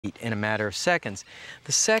in a matter of seconds.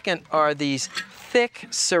 The second are these thick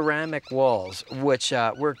ceramic walls, which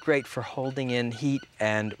work great for holding in heat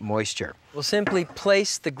and moisture. We'll simply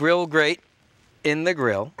place the grill grate in the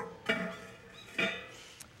grill.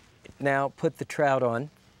 Now put the trout on.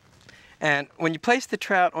 And when you place the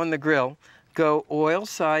trout on the grill, go oil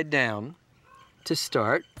side down to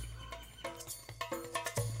start.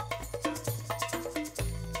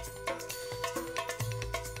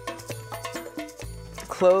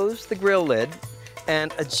 Close the grill lid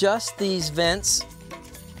and adjust these vents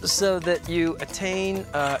so that you attain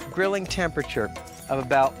a grilling temperature of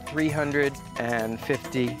about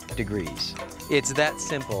 350 degrees. It's that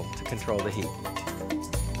simple to control the heat.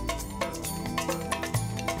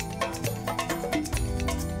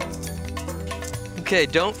 Okay,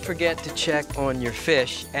 don't forget to check on your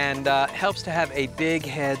fish, and helps to have a big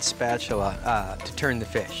head spatula to turn the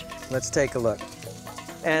fish. Let's take a look.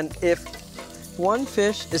 And if one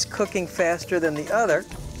fish is cooking faster than the other,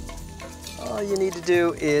 all you need to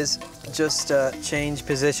do is just change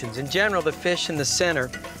positions. In general, the fish in the center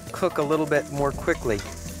cook a little bit more quickly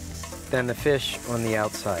than the fish on the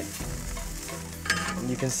outside. And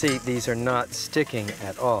you can see these are not sticking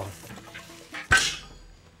at all.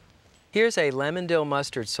 Here's a lemon dill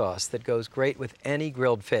mustard sauce that goes great with any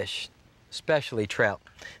grilled fish, especially trout.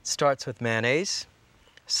 It starts with mayonnaise,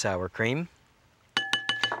 sour cream,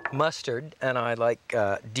 mustard, and I like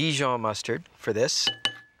Dijon mustard for this,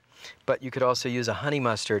 but you could also use a honey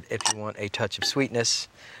mustard if you want a touch of sweetness,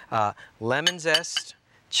 lemon zest,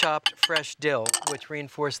 chopped fresh dill, which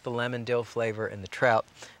reinforce the lemon dill flavor in the trout,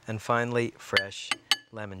 and finally fresh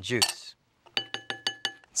lemon juice.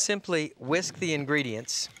 Simply whisk the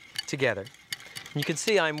ingredients together. You can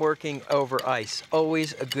see I'm working over ice.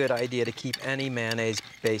 Always a good idea to keep any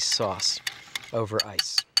mayonnaise-based sauce over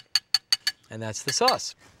ice. And that's the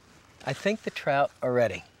sauce. I think the trout are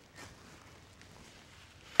ready.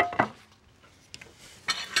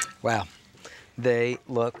 Wow, they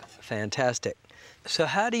look fantastic. So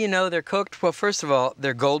how do you know they're cooked? Well, first of all,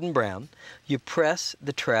 they're golden brown. You press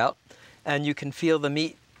the trout, and you can feel the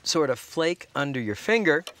meat sort of flake under your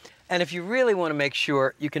finger. And if you really want to make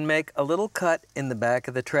sure, you can make a little cut in the back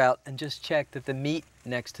of the trout and just check that the meat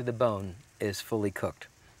next to the bone is fully cooked.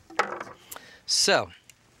 So,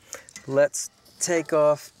 let's take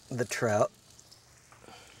off the trout.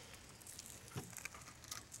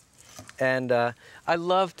 And I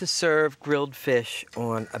love to serve grilled fish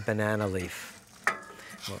on a banana leaf.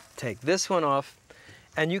 We'll take this one off,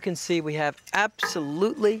 and you can see we have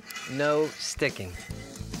absolutely no sticking.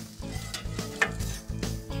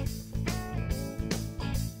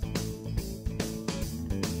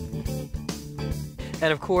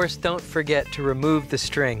 And of course, don't forget to remove the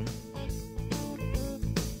string.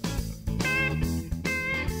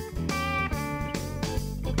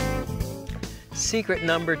 Secret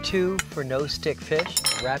number 2 for no-stick fish,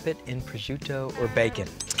 wrap it in prosciutto or bacon.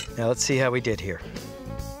 Now let's see how we did here.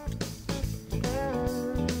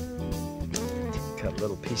 Cut a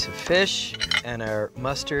little piece of fish and our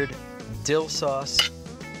mustard dill sauce.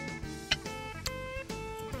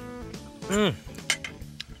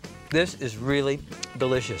 This is really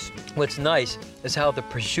delicious. What's nice is how the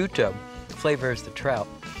prosciutto flavors the trout.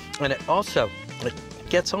 And it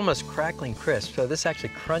gets almost crackling crisp, so this actually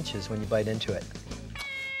crunches when you bite into it.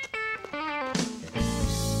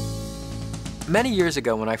 Many years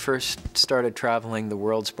ago, when I first started traveling the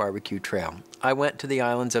world's barbecue trail, I went to the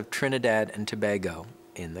islands of Trinidad and Tobago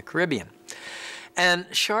in the Caribbean. And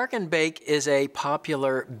shark and bake is a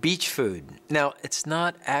popular beach food. Now, it's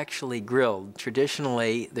not actually grilled.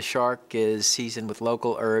 Traditionally, the shark is seasoned with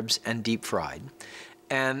local herbs and deep fried.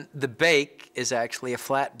 And the bake is actually a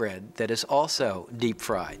flatbread that is also deep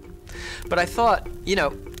fried. But I thought, you know,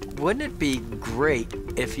 wouldn't it be great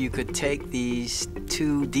if you could take these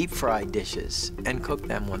 2 deep fried dishes and cook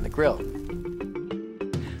them on the grill?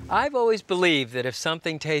 I've always believed that if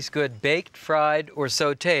something tastes good baked, fried, or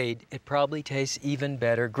sautéed, it probably tastes even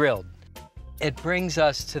better grilled. It brings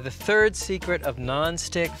us to the 3rd secret of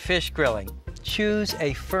non-stick fish grilling. Choose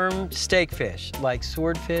a firm steak fish like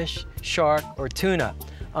swordfish, shark, or tuna.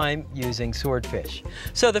 I'm using swordfish.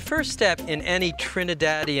 So the first step in any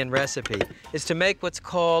Trinidadian recipe is to make what's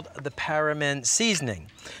called the paramen seasoning.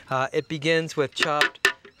 It begins with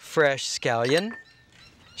chopped fresh scallion,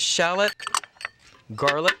 shallot,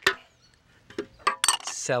 garlic,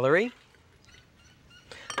 celery,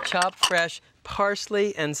 chopped fresh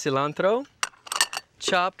parsley and cilantro,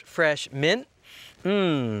 chopped fresh mint,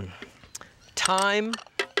 thyme.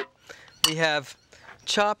 We have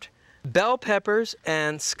chopped bell peppers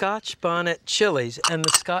and Scotch bonnet chilies. And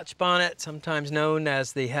the Scotch bonnet, sometimes known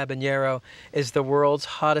as the habanero, is the world's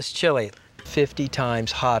hottest chili, 50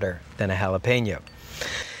 times hotter than a jalapeno.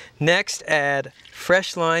 Next, add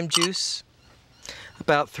fresh lime juice,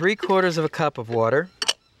 about 3/4 of a cup of water,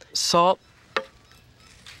 salt,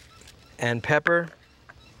 and pepper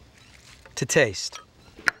to taste.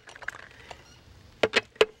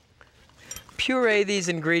 Puree these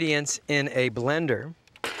ingredients in a blender.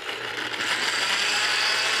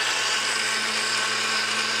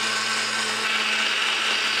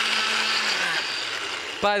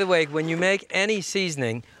 By the way, when you make any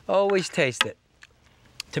seasoning, always taste it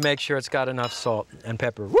to make sure it's got enough salt and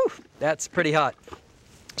pepper. Woo! That's pretty hot.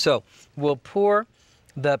 So we'll pour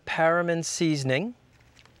the Paramin seasoning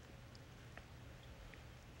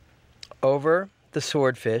over the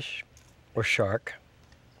swordfish or shark.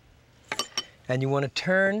 And you want to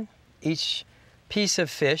turn each piece of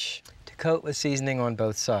fish to coat with seasoning on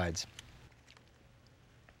both sides.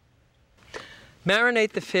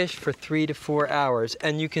 Marinate the fish for 3 to 4 hours,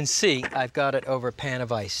 and you can see I've got it over a pan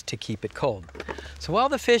of ice to keep it cold. So while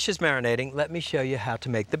the fish is marinating, let me show you how to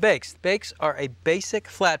make the bakes. The bakes are a basic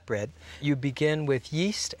flatbread. You begin with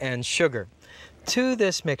yeast and sugar. To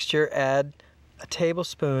this mixture, add a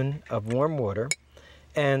tablespoon of warm water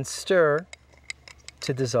and stir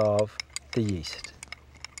to dissolve the yeast.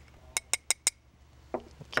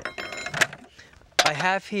 Okay. I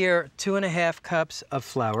have here 2½ cups of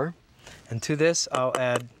flour. And to this, I'll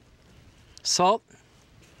add salt,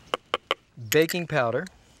 baking powder,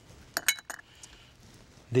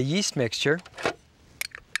 the yeast mixture,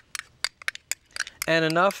 and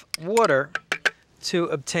enough water to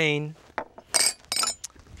obtain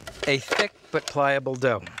a thick but pliable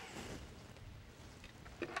dough.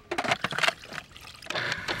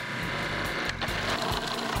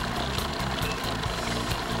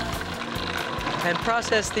 And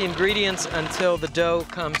process the ingredients until the dough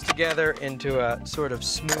comes together into a sort of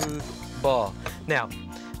smooth ball. Now,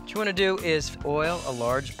 what you want to do is oil a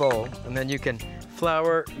large bowl, and then you can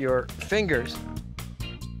flour your fingers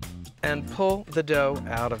and pull the dough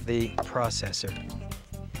out of the processor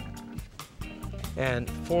and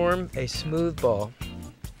form a smooth ball.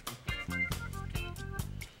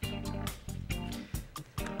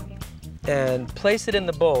 And place it in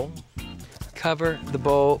the bowl. Cover the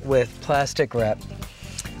bowl with plastic wrap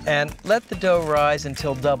and let the dough rise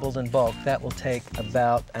until doubled in bulk. That will take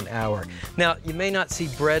about an hour. Now, you may not see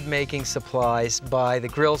bread making supplies by the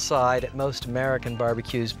grill side at most American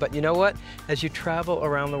barbecues, but you know what? As you travel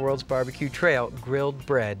around the world's barbecue trail, grilled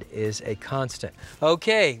bread is a constant.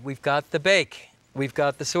 Okay, we've got the bake. We've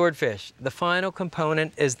got the swordfish. The final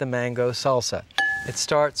component is the mango salsa. It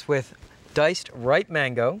starts with diced ripe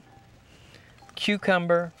mango,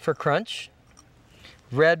 cucumber for crunch,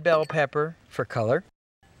 red bell pepper for color,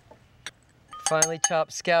 finely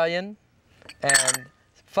chopped scallion, and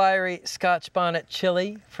fiery Scotch bonnet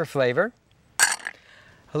chili for flavor,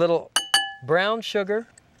 a little brown sugar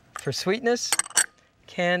for sweetness,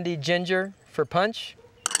 candied ginger for punch,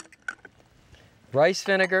 rice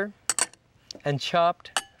vinegar, and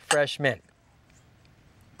chopped fresh mint.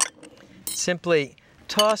 Simply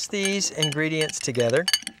toss these ingredients together.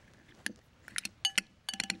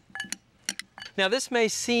 Now, this may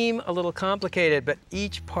seem a little complicated, but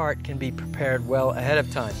each part can be prepared well ahead of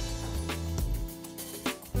time.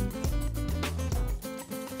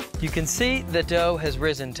 You can see the dough has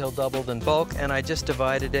risen till doubled in bulk, and I just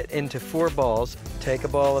divided it into 4 balls. Take a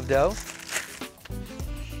ball of dough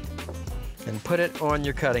and put it on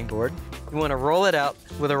your cutting board. You want to roll it out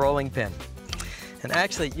with a rolling pin. And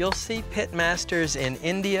actually, you'll see pit masters in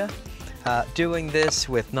India doing this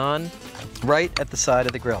with naan right at the side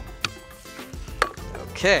of the grill.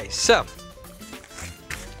 Okay, so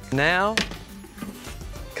now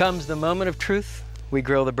comes the moment of truth. We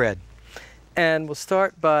grill the bread. And we'll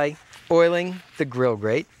start by oiling the grill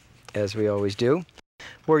grate, as we always do.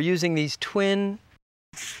 We're using these twin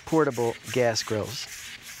portable gas grills.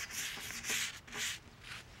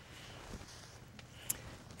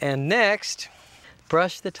 And next,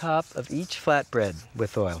 brush the top of each flatbread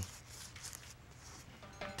with oil.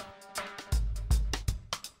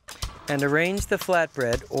 And arrange the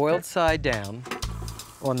flatbread oiled side down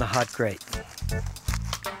on the hot grate.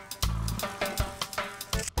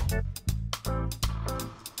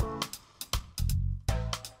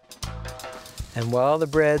 And while the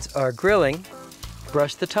breads are grilling,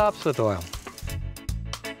 brush the tops with oil.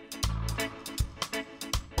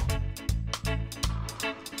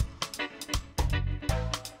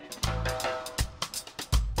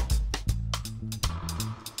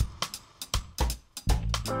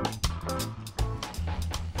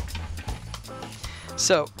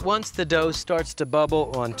 So once the dough starts to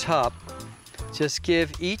bubble on top, just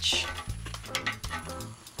give each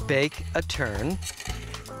bake a turn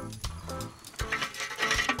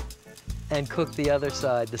and cook the other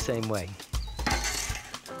side the same way.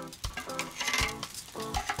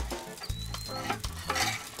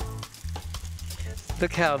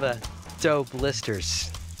 Look how the dough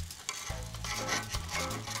blisters.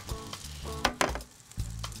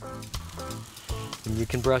 And you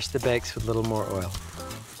can brush the bakes with a little more oil.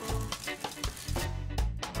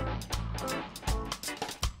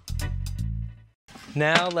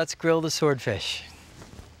 Now let's grill the swordfish.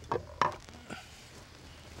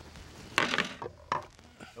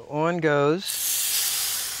 On goes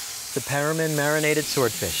the Paramin marinated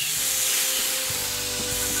swordfish.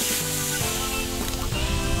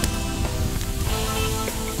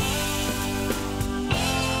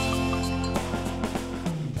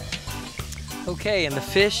 Okay, and the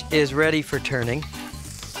fish is ready for turning.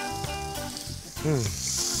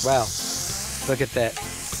 Wow, look at that.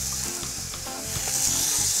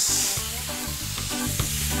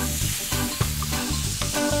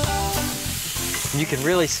 You can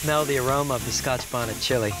really smell the aroma of the Scotch bonnet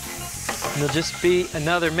chili. And it'll just be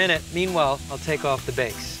another minute. Meanwhile, I'll take off the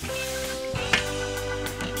bakes.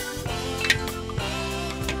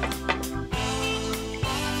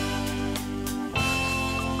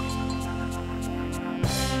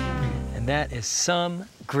 And that is some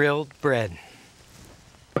grilled bread.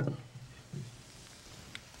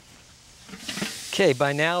 Okay,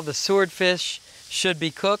 by now the swordfish should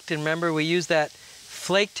be cooked. And remember, we use that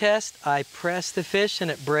flake test. I press the fish and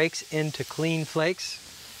it breaks into clean flakes.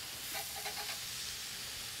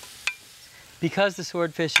 Because the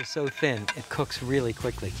swordfish is so thin, it cooks really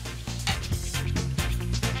quickly.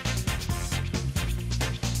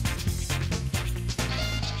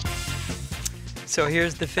 So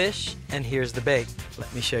here's the fish and here's the bake.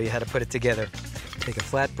 Let me show you how to put it together. Take a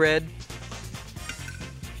flatbread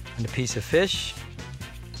and a piece of fish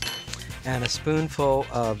and a spoonful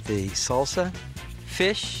of the salsa,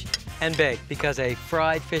 fish, and bake, because a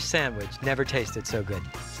fried fish sandwich never tasted so good.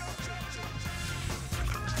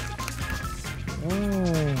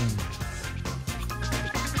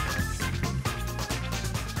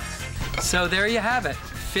 So there you have it.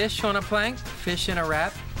 Fish on a plank, fish in a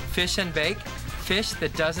wrap, fish and bake, fish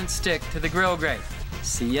that doesn't stick to the grill grate.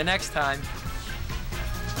 See you next time.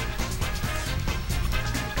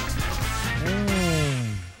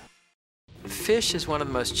 Fish is one of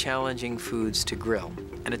the most challenging foods to grill.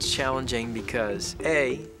 And it's challenging because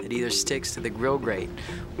A, it either sticks to the grill grate,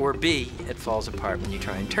 or B, it falls apart when you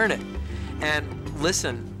try and turn it. And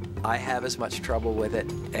listen, I have as much trouble with it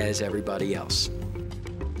as everybody else.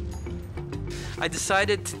 I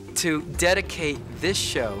decided to dedicate this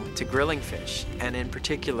show to grilling fish, and in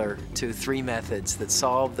particular to 3 methods that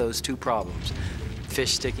solve those 2 problems: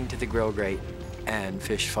 fish sticking to the grill grate and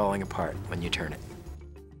fish falling apart when you turn it.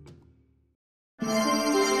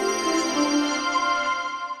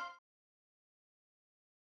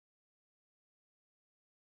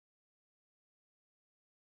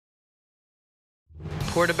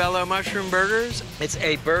 Portobello mushroom burgers. It's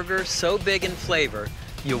a burger so big in flavor,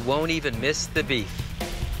 you won't even miss the beef.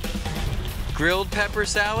 Grilled pepper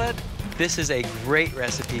salad. This is a great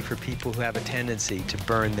recipe for people who have a tendency to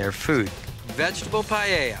burn their food. Vegetable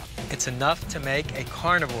paella. It's enough to make a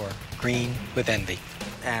carnivore green with envy.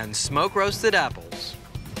 And smoke roasted apples.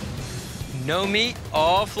 No meat,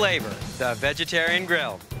 all flavor. The Vegetarian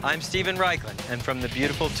Grill. I'm Stephen Reichland, and from the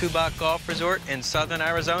beautiful Tubac Golf Resort in southern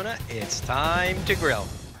Arizona, it's time to grill.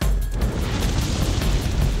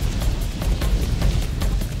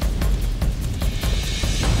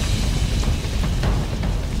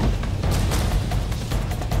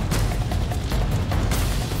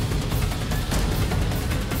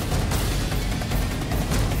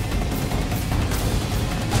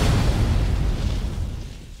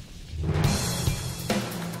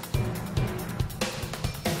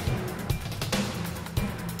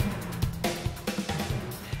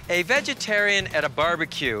 A vegetarian at a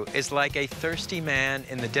barbecue is like a thirsty man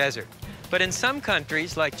in the desert. But in some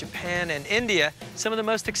countries, like Japan and India, some of the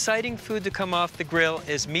most exciting food to come off the grill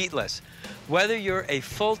is meatless. Whether you're a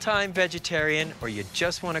full-time vegetarian or you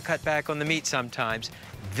just want to cut back on the meat sometimes,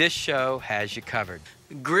 this show has you covered.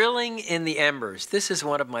 Grilling in the embers. This is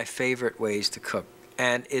one of my favorite ways to cook,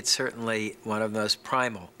 and it's certainly one of the most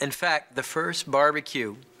primal. In fact, the first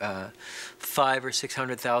barbecue 500,000 or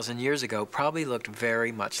 600,000 years ago probably looked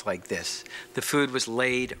very much like this. The food was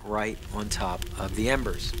laid right on top of the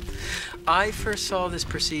embers. I first saw this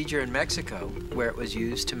procedure in Mexico, where it was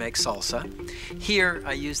used to make salsa. Here,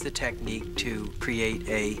 I used the technique to create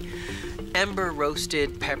a Ember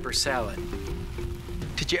roasted pepper salad.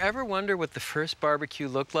 Did you ever wonder what the first barbecue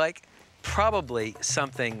looked like? Probably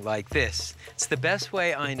something like this. It's the best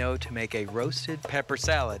way I know to make a roasted pepper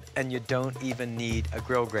salad, and you don't even need a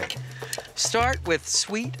grill grate. Start with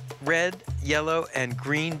sweet red, yellow, and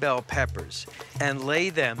green bell peppers and lay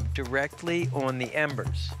them directly on the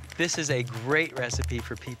embers. This is a great recipe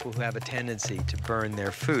for people who have a tendency to burn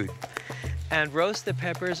their food. And roast the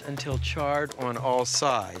peppers until charred on all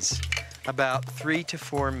sides, about 3 to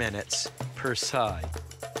 4 minutes per side.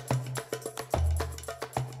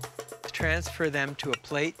 Transfer them to a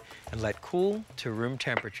plate and let cool to room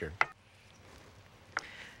temperature.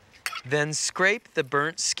 Then scrape the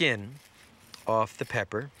burnt skin off the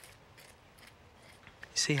pepper.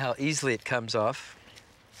 See how easily it comes off?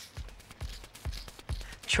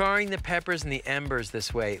 Charring the peppers in the embers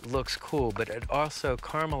this way looks cool, but it also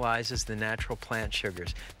caramelizes the natural plant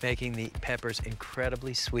sugars, making the peppers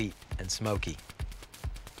incredibly sweet and smoky.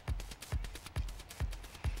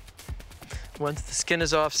 Once the skin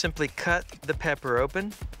is off, simply cut the pepper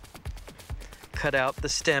open, cut out the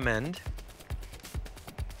stem end,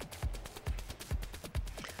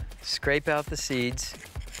 scrape out the seeds,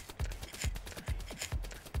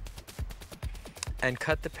 and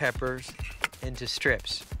cut the peppers into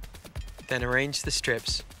strips. Then arrange the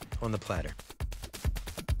strips on the platter.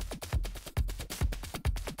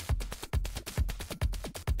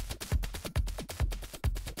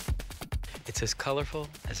 It's as colorful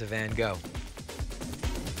as a Van Gogh.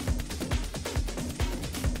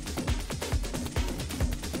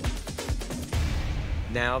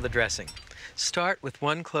 Now the dressing. Start with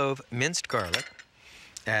 1 clove minced garlic.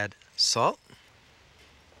 Add salt,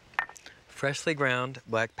 freshly ground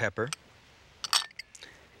black pepper,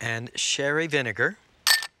 and sherry vinegar,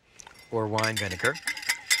 or wine vinegar,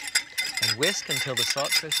 and whisk until the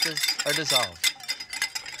salt crystals are dissolved.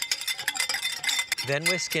 Then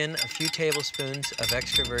whisk in a few tablespoons of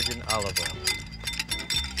extra virgin olive oil.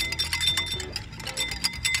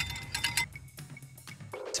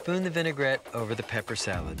 Spoon the vinaigrette over the pepper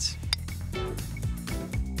salads.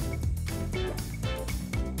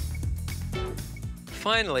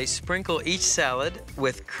 Finally, sprinkle each salad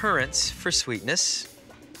with currants for sweetness.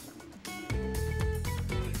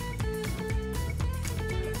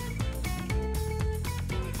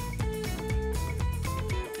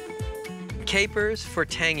 Capers for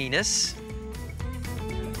tanginess.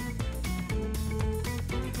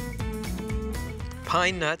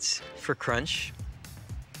 Pine nuts for crunch.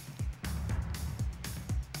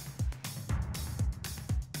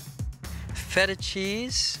 Feta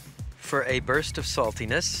cheese for a burst of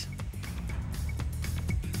saltiness.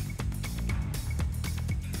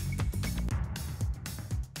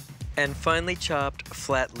 And finely chopped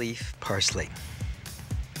flat leaf parsley.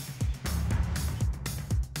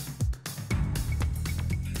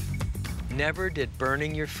 Never did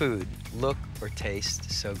burning your food look or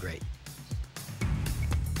taste so great.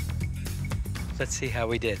 Let's see how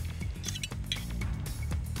we did.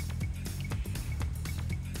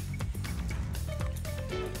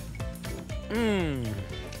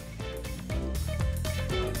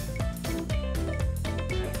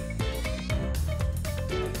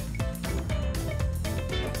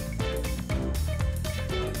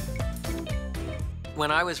 When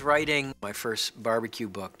I was writing my first barbecue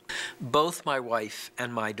book, both my wife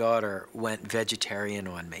and my daughter went vegetarian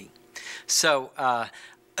on me. So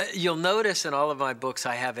you'll notice in all of my books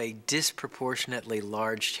I have a disproportionately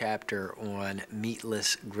large chapter on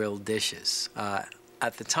meatless grilled dishes.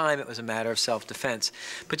 At the time, it was a matter of self-defense.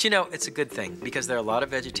 But you know, it's a good thing because there are a lot of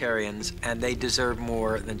vegetarians and they deserve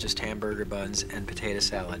more than just hamburger buns and potato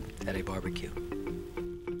salad at a barbecue.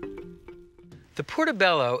 The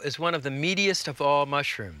portobello is one of the meatiest of all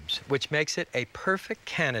mushrooms, which makes it a perfect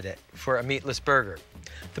candidate for a meatless burger.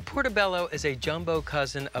 The portobello is a jumbo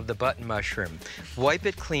cousin of the button mushroom. Wipe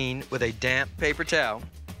it clean with a damp paper towel.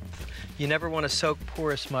 You never want to soak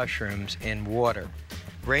porous mushrooms in water.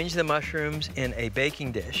 Arrange the mushrooms in a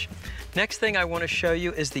baking dish. Next thing I want to show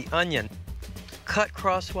you is the onion. Cut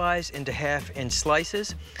crosswise into half-inch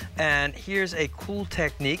slices. And here's a cool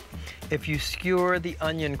technique. If you skewer the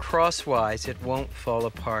onion crosswise, it won't fall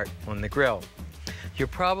apart on the grill. You're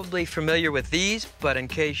probably familiar with these, but in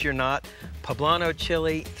case you're not, poblano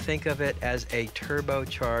chili, think of it as a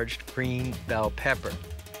turbocharged green bell pepper.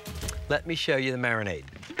 Let me show you the marinade.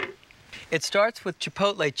 It starts with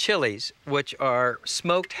chipotle chilies, which are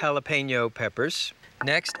smoked jalapeno peppers.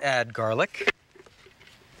 Next, add garlic.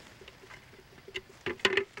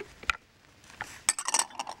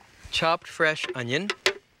 Chopped fresh onion.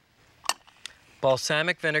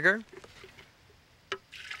 Balsamic vinegar.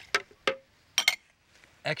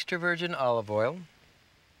 extra virgin olive oil,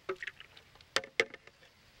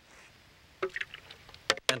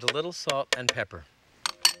 and a little salt and pepper.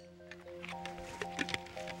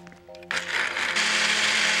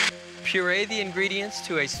 Puree the ingredients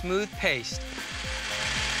to a smooth paste.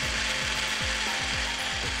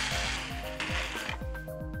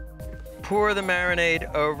 Pour the marinade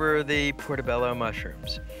over the portobello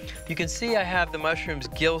mushrooms. You can see I have the mushrooms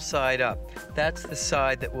gill side up. That's the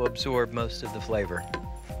side that will absorb most of the flavor.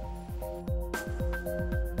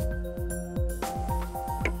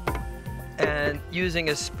 And using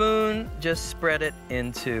a spoon, just spread it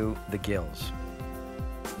into the gills.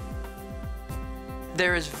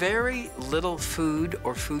 There is very little food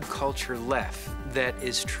or food culture left that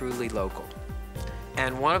is truly local.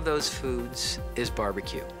 And one of those foods is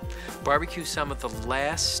barbecue. Barbecue is some of the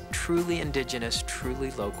last truly indigenous,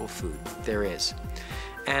 truly local food there is.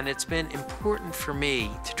 And it's been important for me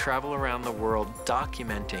to travel around the world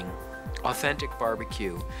documenting authentic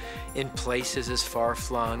barbecue in places as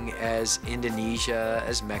far-flung as Indonesia,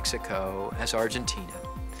 as Mexico, as Argentina.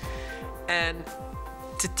 And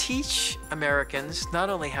to teach Americans not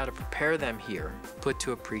only how to prepare them here, but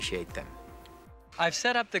to appreciate them. I've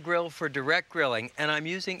set up the grill for direct grilling, and I'm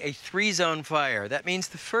using a 3-zone fire. That means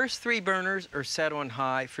the first 3 burners are set on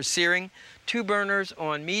high for searing, 2 burners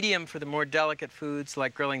on medium for the more delicate foods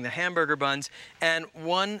like grilling the hamburger buns, and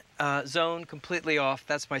 1 zone completely off.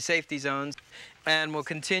 That's my safety zones. And we'll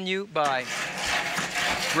continue by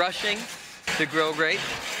brushing the grill grate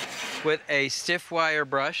with a stiff wire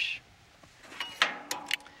brush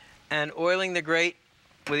and oiling the grate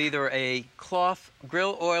with either a cloth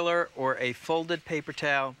grill oiler or a folded paper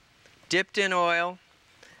towel, dipped in oil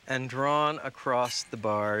and drawn across the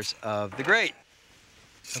bars of the grate.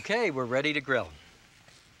 Okay, we're ready to grill.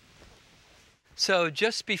 So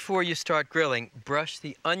just before you start grilling, brush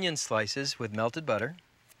the onion slices with melted butter.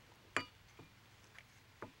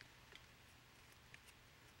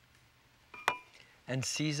 And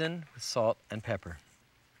season with salt and pepper.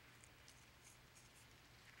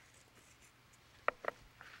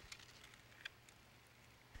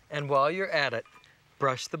 And while you're at it,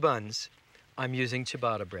 brush the buns. I'm using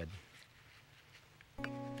ciabatta bread.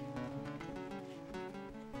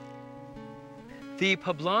 The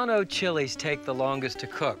poblano chilies take the longest to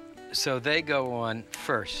cook, so they go on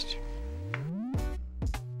first.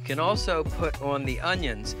 You can also put on the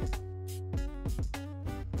onions.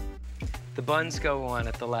 The buns go on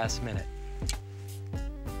at the last minute.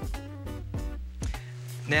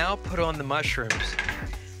 Now put on the mushrooms.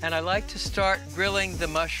 And I like to start grilling the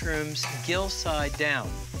mushrooms gill side down.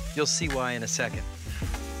 You'll see why in a second.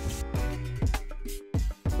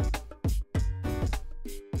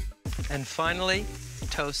 And finally,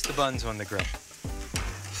 toast the buns on the grill.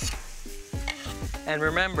 And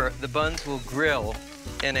remember, the buns will grill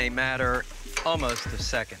in a matter almost of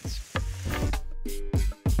seconds.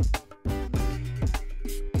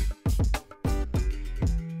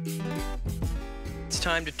 It's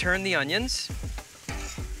time to turn the onions.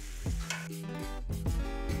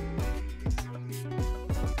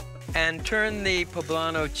 And turn the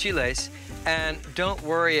poblano chiles, and don't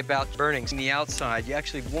worry about burning the outside. You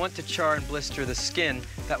actually want to char and blister the skin.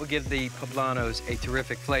 That will give the poblanos a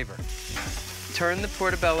terrific flavor. Turn the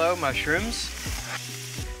portobello mushrooms.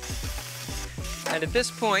 And at this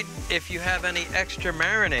point, if you have any extra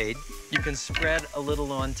marinade, you can spread a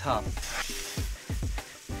little on top.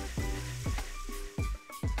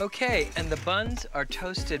 Okay, and the buns are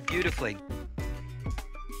toasted beautifully.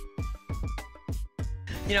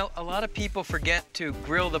 You know, a lot of people forget to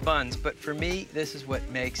grill the buns, but for me, this is what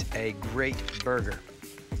makes a great burger.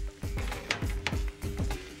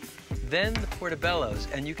 Then the portobellos,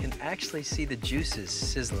 and you can actually see the juices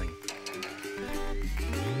sizzling.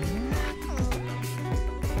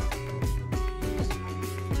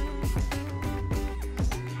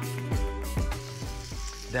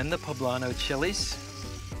 Then the poblano chilies.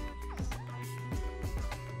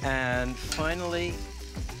 And finally,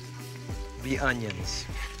 the onions.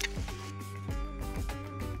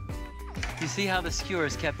 You see how the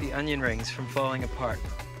skewers kept the onion rings from falling apart.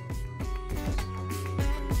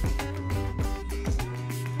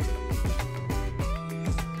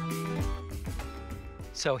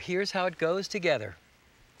 So here's how it goes together.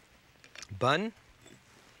 Bun,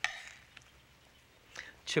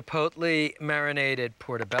 chipotle marinated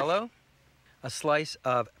portobello, a slice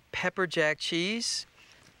of pepper jack cheese,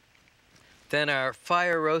 then our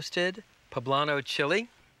fire roasted poblano chili,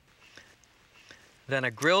 then a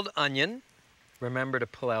grilled onion, remember to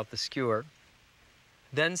pull out the skewer,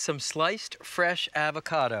 then some sliced fresh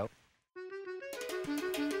avocado,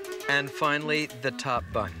 and finally the top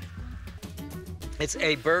bun. It's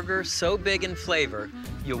a burger so big in flavor,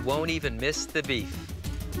 you won't even miss the beef.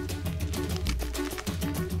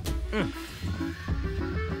 Mm.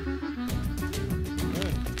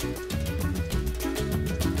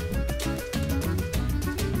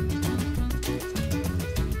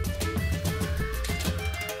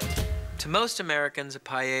 To most Americans, a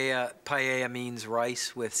paella means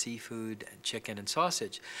rice with seafood, and chicken, and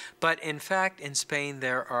sausage. But in fact, in Spain,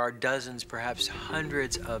 there are dozens, perhaps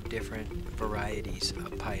hundreds of different varieties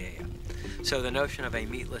of paella. So the notion of a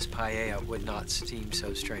meatless paella would not seem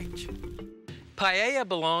so strange. Paella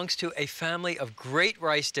belongs to a family of great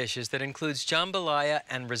rice dishes that includes jambalaya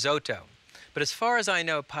and risotto. But as far as I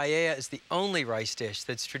know, paella is the only rice dish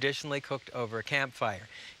that's traditionally cooked over a campfire.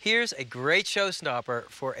 Here's a great showstopper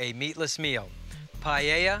for a meatless meal: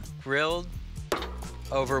 paella grilled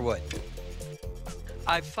over wood.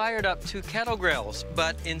 I've fired up 2 kettle grills,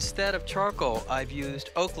 but instead of charcoal, I've used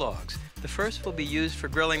oak logs. The first will be used for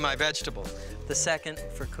grilling my vegetables, the second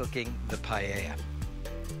for cooking the paella.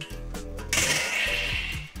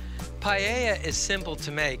 Paella is simple to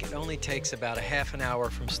make. It only takes about a half an hour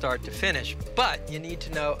from start to finish, but you need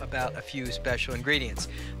to know about a few special ingredients.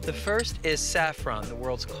 The first is saffron, the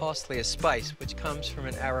world's costliest spice, which comes from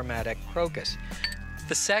an aromatic crocus.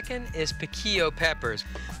 The second is piquillo peppers.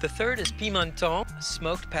 The third is pimentón,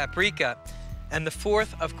 smoked paprika. And the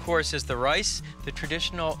fourth, of course, is the rice. The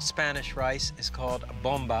traditional Spanish rice is called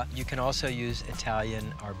bomba. You can also use Italian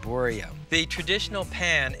arborio. The traditional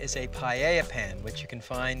pan is a paella pan, which you can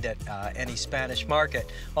find at any Spanish market.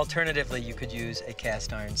 Alternatively, you could use a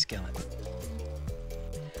cast iron skillet.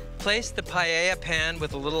 Place the paella pan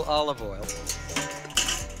with a little olive oil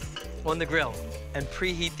on the grill and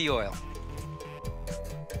preheat the oil.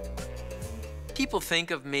 People think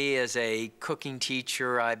of me as a cooking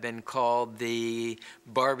teacher. I've been called the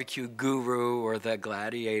barbecue guru or the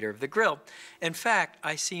gladiator of the grill. In fact,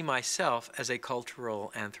 I see myself as a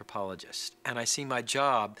cultural anthropologist, and I see my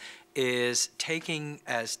job is taking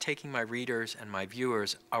my readers and my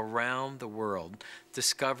viewers around the world,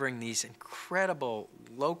 discovering these incredible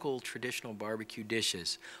local traditional barbecue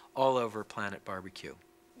dishes all over Planet Barbecue.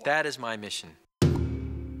 That is my mission.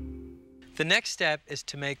 The next step is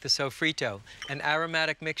to make the sofrito, an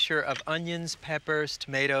aromatic mixture of onions, peppers,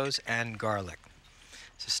 tomatoes, and garlic.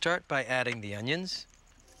 So start by adding the onions,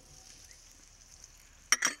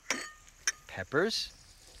 peppers,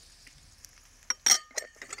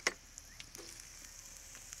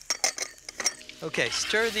 okay,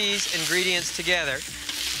 stir these ingredients together.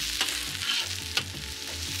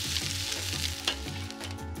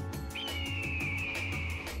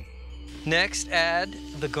 Next, add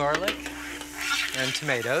the garlic and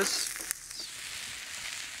tomatoes.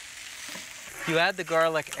 You add the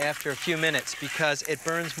garlic after a few minutes because it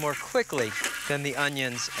burns more quickly than the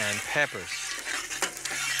onions and peppers.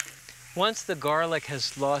 Once the garlic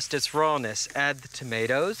has lost its rawness, add the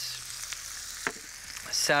tomatoes,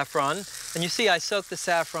 saffron, and you see I soak the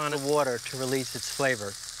saffron in water to release its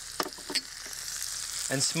flavor,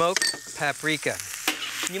 and smoked paprika.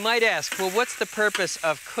 You might ask, well, what's the purpose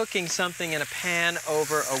of cooking something in a pan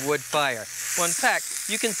over a wood fire? Well, in fact,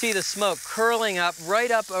 you can see the smoke curling up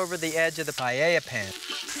right up over the edge of the paella pan.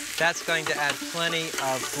 That's going to add plenty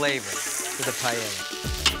of flavor to the paella.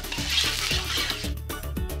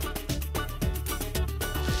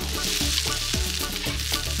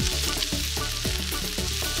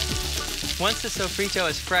 Once the sofrito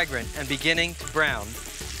is fragrant and beginning to brown,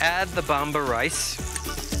 add the bomba rice.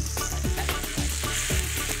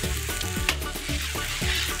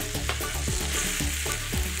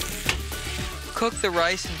 Cook the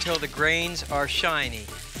rice until the grains are shiny.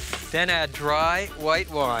 Then add dry white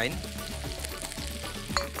wine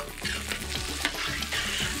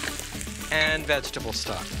and vegetable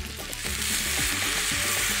stock.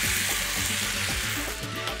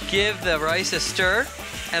 Give the rice a stir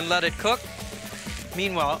and let it cook.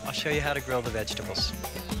 Meanwhile, I'll show you how to grill the vegetables.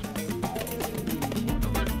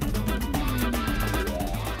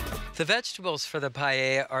 The vegetables for the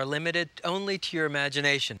paella are limited only to your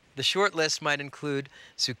imagination. The short list might include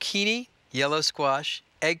zucchini, yellow squash,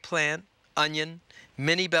 eggplant, onion,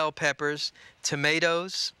 mini bell peppers,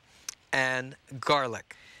 tomatoes, and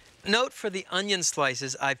garlic. Note for the onion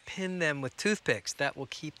slices, I've pinned them with toothpicks. That will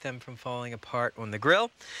keep them from falling apart on the grill.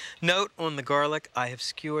 Note on the garlic, I have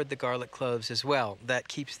skewered the garlic cloves as well. That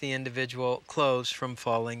keeps the individual cloves from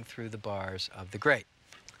falling through the bars of the grate.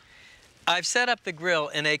 I've set up the grill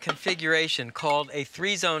in a configuration called a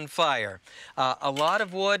 3-zone fire. A lot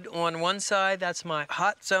of wood on one side, that's my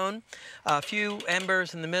hot zone. A few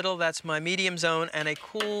embers in the middle, that's my medium zone, and a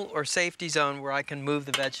cool or safety zone where I can move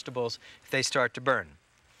the vegetables if they start to burn.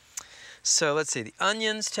 So let's see, the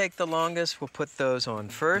onions take the longest. We'll put those on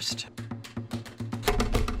first.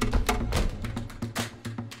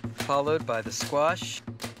 Followed by the squash,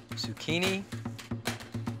 zucchini,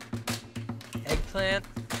 eggplant,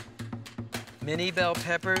 mini bell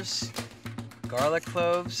peppers, garlic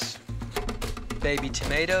cloves, baby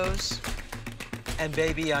tomatoes, and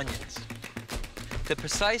baby onions. The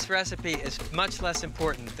precise recipe is much less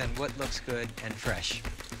important than what looks good and fresh.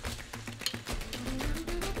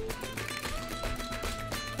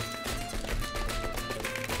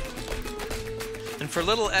 And for a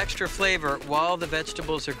little extra flavor while the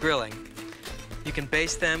vegetables are grilling, you can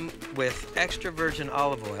baste them with extra virgin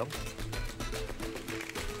olive oil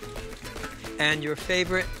and your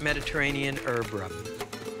favorite Mediterranean herb rub.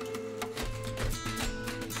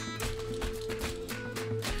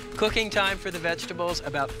 Cooking time for the vegetables,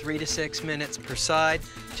 about 3 to 6 minutes per side,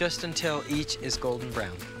 just until each is golden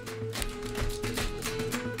brown.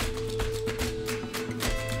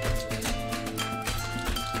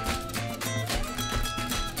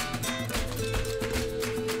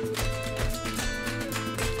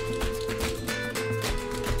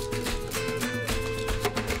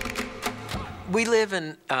 We live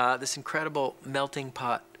in this incredible melting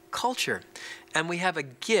pot culture, and we have a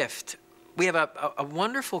gift. We have a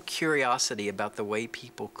wonderful curiosity about the way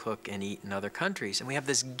people cook and eat in other countries, and we have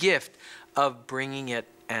this gift of bringing it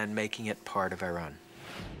and making it part of our own.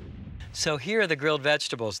 So here are the grilled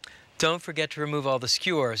vegetables. Don't forget to remove all the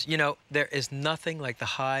skewers. You know, there is nothing like the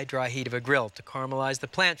high, dry heat of a grill to caramelize the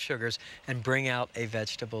plant sugars and bring out a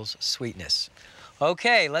vegetable's sweetness.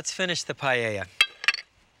 Okay, let's finish the paella.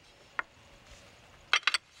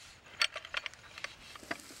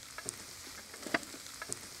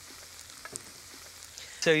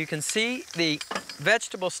 So you can see the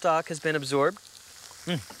vegetable stock has been absorbed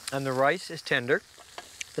and the rice is tender.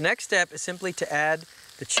 The next step is simply to add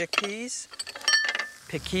the chickpeas,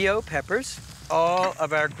 piquillo peppers, all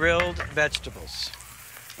of our grilled vegetables.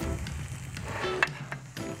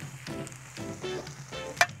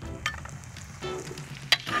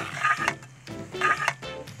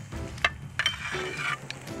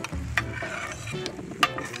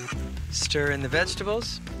 Stir in the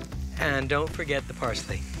vegetables. And don't forget the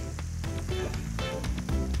parsley.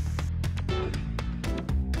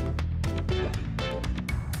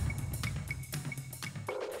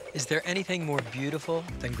 Is there anything more beautiful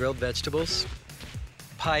than grilled vegetables?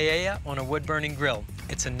 Paella on a wood-burning grill.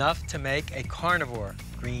 It's enough to make a carnivore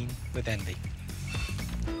green with envy.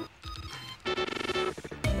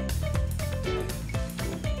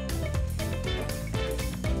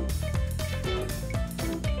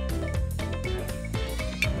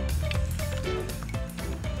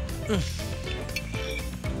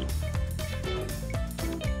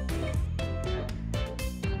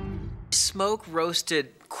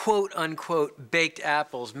 Smoke-roasted, quote-unquote, baked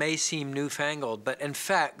apples may seem newfangled, but in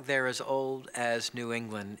fact, they're as old as New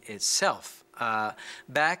England itself.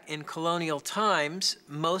 Back in colonial times,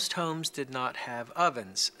 most homes did not have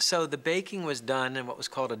ovens, so the baking was done in what was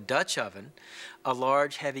called a Dutch oven, a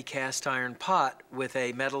large, heavy cast iron pot with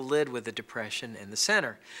a metal lid with a depression in the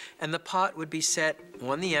center. And the pot would be set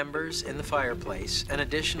on the embers in the fireplace, and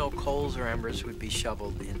additional coals or embers would be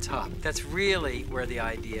shoveled in top. That's really where the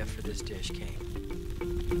idea for this dish came.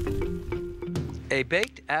 A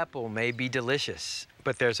baked apple may be delicious,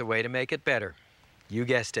 but there's a way to make it better. You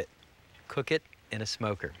guessed it. Cook it in a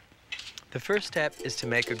smoker. The first step is to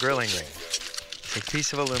make a grilling ring. Take a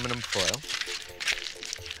piece of aluminum foil,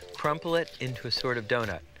 crumple it into a sort of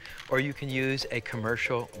donut, or you can use a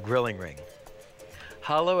commercial grilling ring.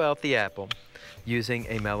 Hollow out the apple using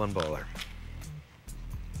a melon bowler.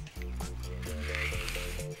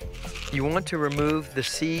 You want to remove the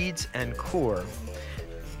seeds and core,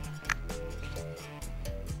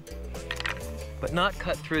 but not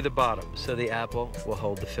cut through the bottom so the apple will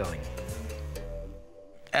hold the filling.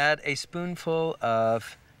 Add a spoonful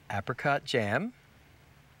of apricot jam,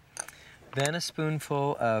 then a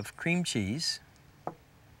spoonful of cream cheese,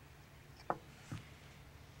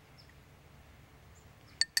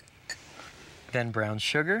 then brown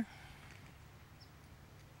sugar,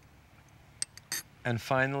 and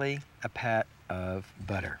finally a pat of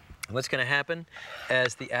butter. What's going to happen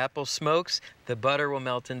as the apple smokes, the butter will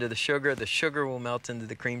melt into the sugar will melt into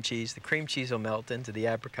the cream cheese will melt into the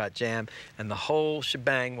apricot jam, and the whole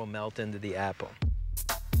shebang will melt into the apple.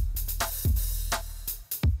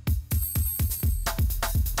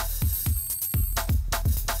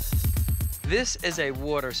 This is a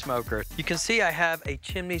water smoker. You can see I have a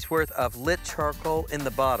chimney's worth of lit charcoal in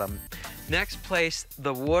the bottom. Next, place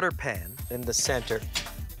the water pan in the center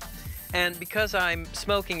And because I'm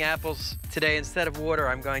smoking apples today, instead of water,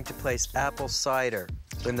 I'm going to place apple cider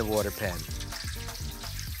in the water pan.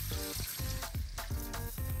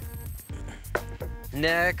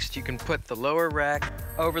 Next, you can put the lower rack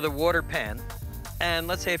over the water pan. And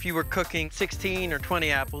let's say if you were cooking 16 or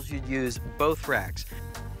 20 apples, you'd use both racks.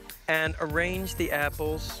 And arrange the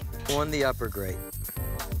apples on the upper grate.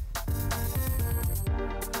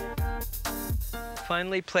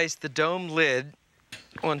 Finally, place the dome lid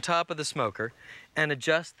on top of the smoker and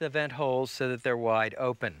adjust the vent holes so that they're wide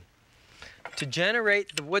open. To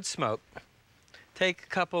generate the wood smoke, take a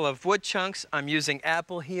couple of wood chunks. I'm using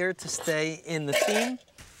apple here to stay in the theme,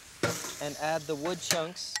 and add the wood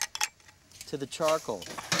chunks to the charcoal.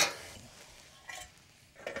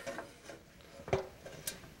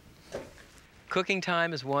 Cooking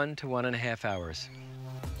time is 1 to 1.5 hours.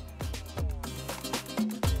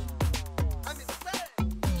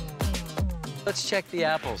 Let's check the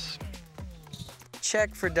apples.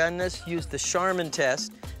 Check for doneness, use the Charmin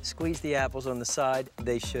test. Squeeze the apples on the side.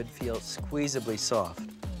 They should feel squeezably soft.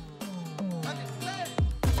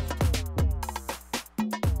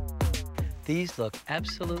 These look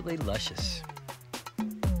absolutely luscious.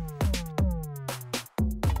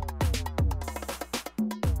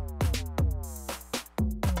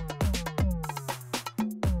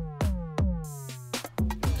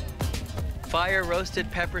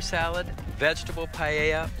 Fire-roasted pepper salad, vegetable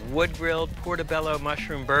paella, wood-grilled portobello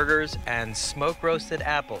mushroom burgers, and smoke-roasted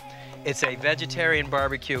apple. It's a vegetarian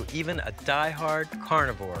barbecue even a die-hard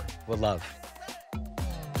carnivore will love.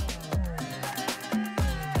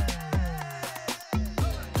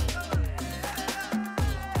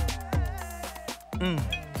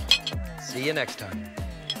 See you next time.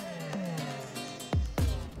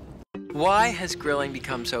 Why has grilling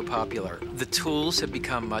become so popular? The tools have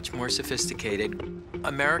become much more sophisticated.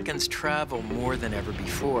 Americans travel more than ever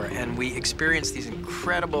before, and we experience these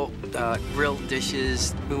incredible grilled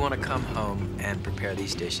dishes. We want to come home and prepare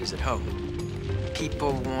these dishes at home.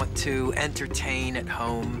 People want to entertain at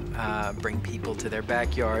home, bring people to their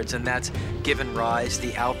backyards, and that's given rise to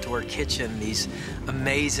the outdoor kitchen, these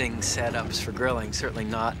amazing setups for grilling, certainly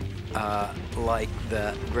not like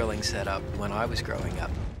the grilling setup when I was growing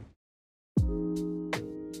up.